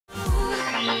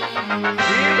Here we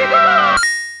go!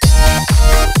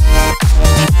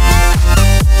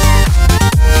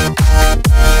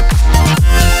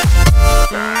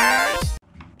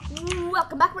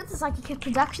 Welcome back to iGeeketteTheWoman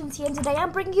Productions here, and today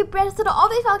I'm bringing you better to the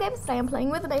obvious file games. Today I'm playing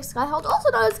with the name Skyhold, also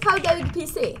known as Gaming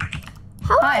PC.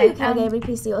 How are you, Gaming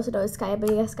PC, also known as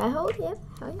Skyhold? Yeah,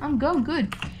 how are you? I'm going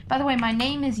good. By the way, my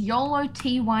name is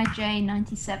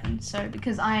YoloTYJ97, so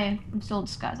because I'm still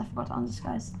disguised, I forgot to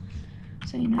undisguise.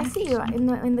 So you know. I see you right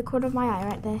in the corner of my eye,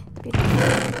 right there. Beautiful.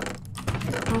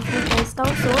 I have a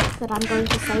stone sword that I'm going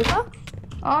to savor.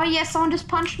 Oh yes, someone just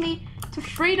punched me to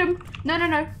freedom. No, no,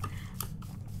 no.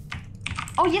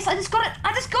 Oh yes, I just got it.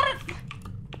 I just got it.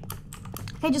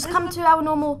 Okay, just come to our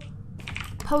normal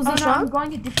position. Oh no, I'm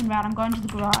going a different route. I'm going to the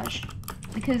garage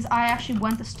because I actually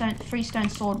went the free stone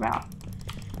sword route.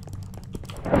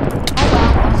 Oh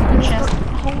wow, that was a good chest.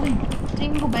 Holy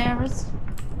dingleberries.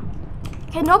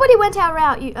 Okay, nobody went our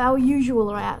route, our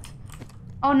usual route.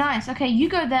 Oh nice. Okay, you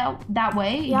go that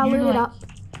way. Yeah, I'll loot it up.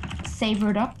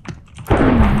 Savor it up.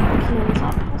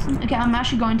 Awesome. Okay, I'm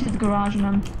actually going to the garage and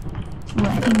I'm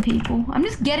wrecking people. I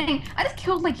just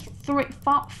killed like no,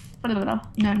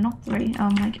 not 3,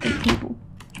 like 8 people.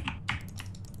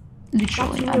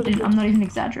 Literally, I'm not even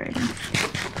exaggerating.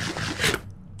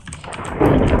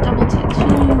 Double tier 2.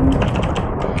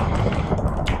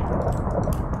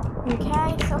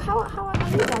 Okay, so how are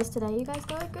you guys today? You guys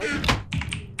doing good?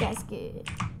 That's good.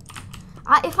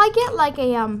 If I get like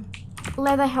a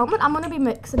leather helmet, I'm gonna be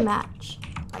mix and match.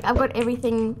 Like I've got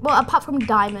everything, well, apart from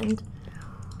diamond,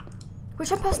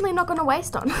 which I'm personally not gonna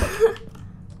waste on.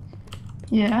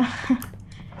 Yeah.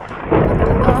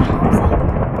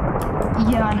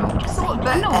 Yeah, I know what you're saying.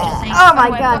 I know what you're saying. Oh my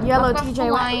god, yellow TJ.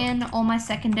 Full iron, all my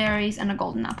secondaries, and a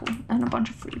golden apple, and a bunch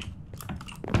of food.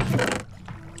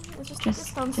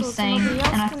 Just saying.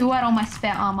 And I threw out all my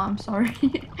spare armor. I'm sorry.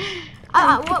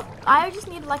 Well, I just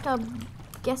need like a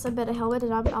better helmet,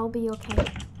 and I'll be okay.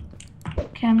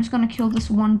 Okay, I'm just gonna kill this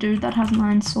one dude that has an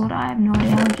iron sword. I have no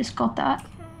idea how I just got that.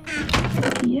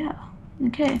 Okay. Yeah.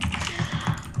 Okay.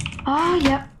 Oh,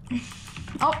 yep.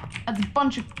 Oh, a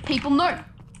bunch of people. No.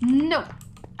 No.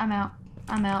 I'm out.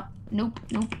 I'm out. Nope.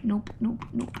 Nope. Nope. Nope.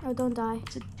 Nope. Oh, don't die.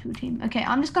 It's a 2-team. Okay,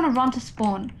 I'm just gonna run to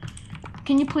spawn.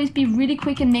 Can you please be really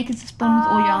quick and make it to spawn with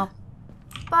all your armor?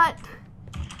 But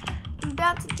I'm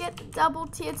about to get double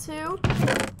tier 2,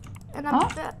 and I'm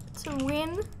about to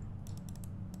win.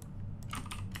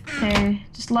 Okay,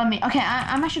 just let me. Okay,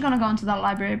 I'm actually gonna go into that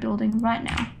library building right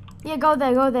now. Yeah, go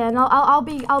there, and I'll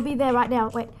be there right now.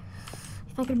 Wait,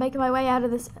 if I can make my way out of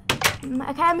this.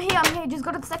 Okay, I'm here. Just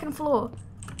go to the 2nd floor.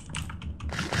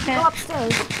 Okay. Go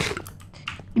upstairs.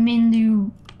 You mean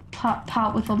the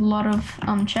part with a lot of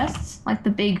chests, like the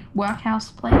big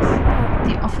workhouse place,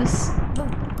 the office?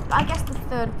 I guess the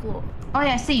 3rd floor. Oh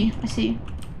yeah, I see you.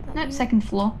 No, 2nd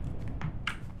floor.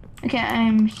 Okay, I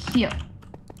am here.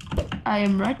 I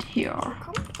am right here.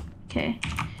 Okay.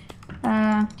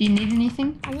 Do you need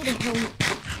anything? I need a helmet.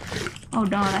 Oh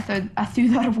darn, I threw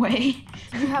that away.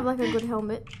 You have like a good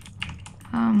helmet.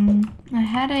 I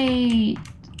had a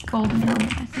golden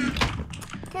helmet, I think.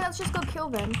 Okay, let's just go kill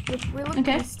them. We look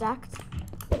pretty stacked.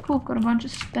 Cool, got a bunch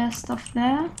of spare stuff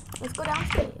there. Let's go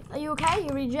downstairs. Are you okay? You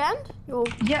regened?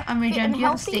 Yeah, I'm regened. You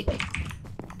have a stick.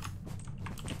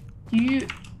 Do you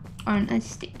own a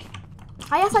stick?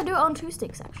 Yes, I do own 2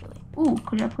 sticks actually. Ooh,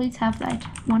 could I please have that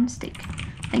 1 stick?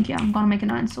 Thank you. I'm gonna make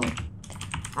an iron sword.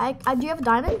 Do you have a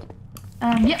diamond?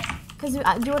 Yep. Because you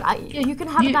can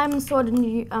have a diamond sword and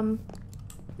you No,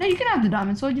 you can have the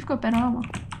diamond sword. You've got better armor.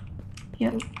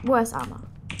 Yeah. Worse armor.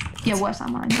 Yeah, worse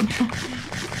armor. I mean.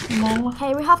 Lol.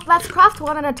 Okay, let's craft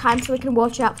one at a time so we can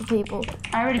watch out for people.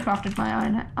 I already crafted my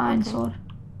iron sword.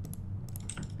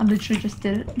 I literally just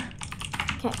did it.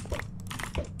 Okay.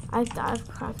 I've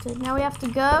crafted. Now we have to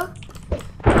go.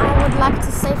 I would like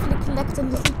to safely collect a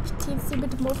little teensy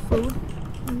bit more food.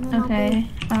 Okay.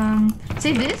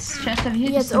 See this chest over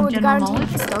here? Yes, just some general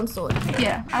knowledge. Stone sword.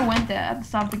 Yeah, I went there at the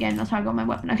start of the game. That's how I got my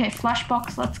weapon. Okay,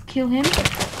 flashbox. Let's kill him.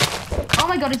 Oh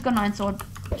my god, he's got an iron sword.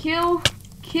 Kill.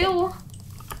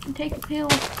 And take the pill.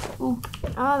 Ooh.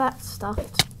 Oh, that's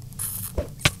stuffed.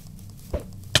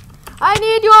 I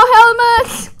need your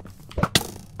helmet!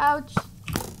 Ouch.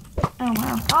 Oh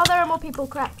wow. Oh, there are more people.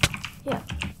 Crap. Here.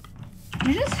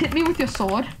 You just hit me with your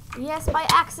sword? Yes, by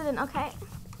accident. Okay.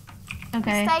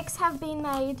 Okay. Mistakes have been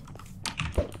made.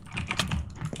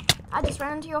 I just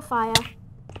ran into your fire.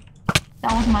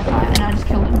 That wasn't my fire, and I just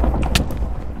killed him.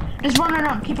 Just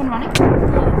run. Keep on running.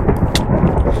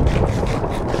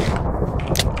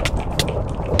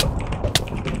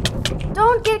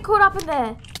 Don't get caught up in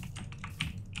there.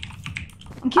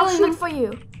 I'm killing I'll shoot them. for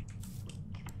you.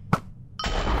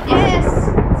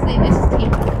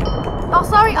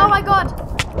 sorry. Oh my god.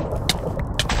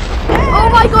 Oh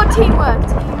my god, teamwork.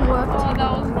 Teamwork. Oh, that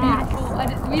was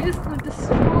beautiful. We just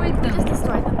destroyed them. We just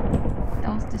destroyed them.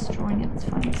 That was destroying it. It's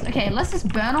fine. Okay, let's just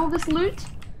burn all this loot.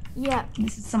 Yeah.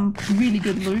 This is some really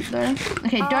good loot though.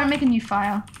 Okay, don't make a new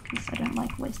fire because I don't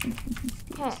like wasting things.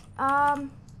 Okay.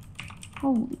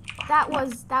 Holy. That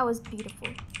was beautiful.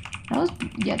 That was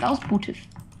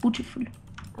beautiful.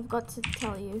 I've got to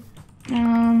tell you.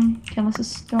 Okay, let's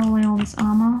just throw away all this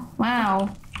armor. Wow.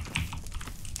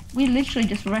 We literally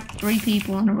just wrecked 3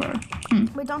 people in a row.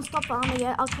 We don't stop the armor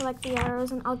yet. I'll collect the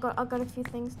arrows and I've got a few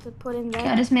things to put in there. Okay,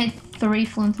 I just made 3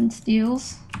 flint and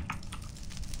steels.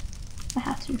 I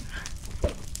had to.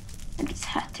 I just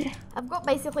had to. I've got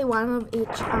basically one of each,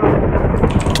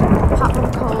 apart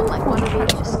from coal, like one of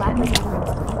each, and lapis and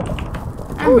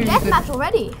I'm really good. deathmatch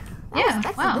already. Yeah,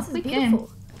 wow, This is quick beautiful. game.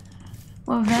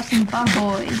 Well, that's some bad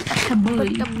boy.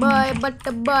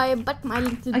 But my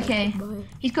little Okay, boy.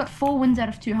 he's got 4 wins out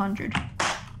of 200.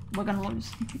 We're gonna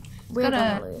lose. We're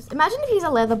gonna lose. Imagine if he's a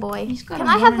leather boy. He's got Can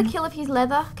a I have the 1 kill if he's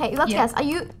leather? Okay, let's Yeah. guess. Are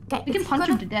you... Okay, We can punch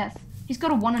him to death. He's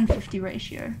got a 1 in 50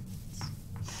 ratio.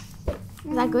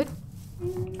 Is that good?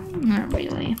 Not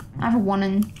really. I have a 1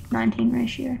 in 19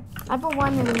 ratio. I have a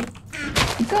 1 in...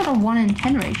 You've got a 1 in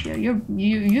 10 ratio.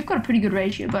 You've got a pretty good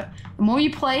ratio, but the more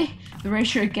you play, the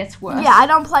ratio gets worse. Yeah, I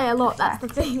don't play a lot, that's the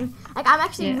thing. Like, I'm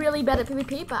actually Yeah. really bad at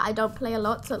PvP, but I don't play a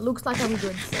lot, so it looks like I'm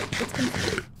good. So it's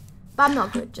confusing. But I'm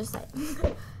not good, just saying.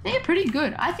 Yeah, you're pretty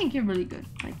good. I think you're really good.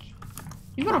 Like,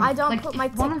 you've got I don't like, put if my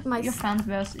one of your fans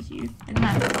versus you, they're gonna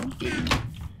have a problem beating you.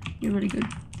 You're really good.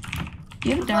 Do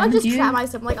you have a I'll diamond? just trap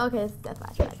myself. I'm like, okay, it's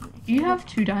deathmatch. Do you have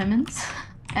 2 diamonds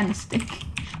and a stick?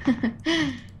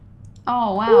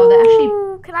 Oh wow, they actually.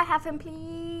 Ooh, can I have him,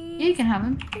 please? Yeah, you can have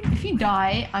him. If you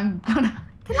die, I'm gonna.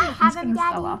 Can I have him,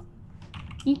 Daddy?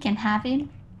 You can have him.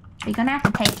 We're gonna have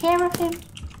to take care of him.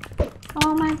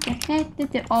 Oh my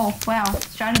god. Oh wow,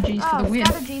 strategies for the win.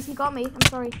 Strategies, he got me. I'm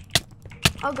sorry.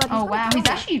 Oh god. Oh wow, he's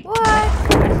actually. What?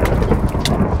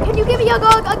 Can you give me a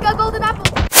golden apple?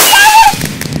 Yes!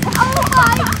 Oh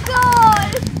my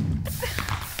god!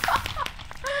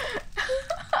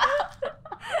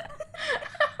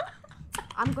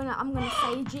 I'm gonna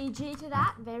say GG to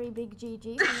that. Very big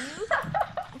GG for you.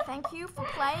 Thank you for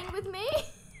playing with me.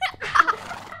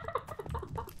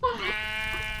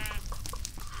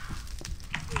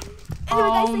 Anyway,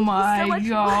 guys, Oh my thank you so much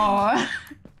god.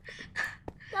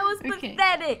 That was Okay.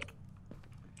 pathetic.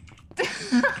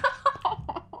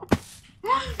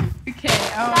 Okay,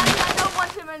 Daddy, I don't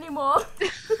want him anymore.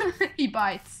 he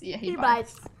bites. Yeah, he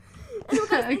bites. Anyway,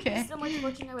 guys, thank Okay. you so much for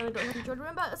watching. I really hope you enjoyed.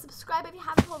 Remember, subscribe if you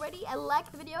haven't already, and like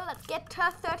the video. Let's get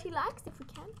to 30 likes if we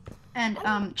can. And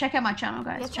check out my channel,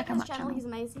 guys. Yeah, check out out my his channel. channel. He's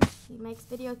amazing. He makes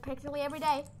videos practically every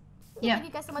day. Yeah. Thank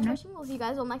you guys so much for watching. We'll see you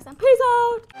guys all next time. Peace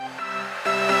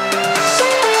out.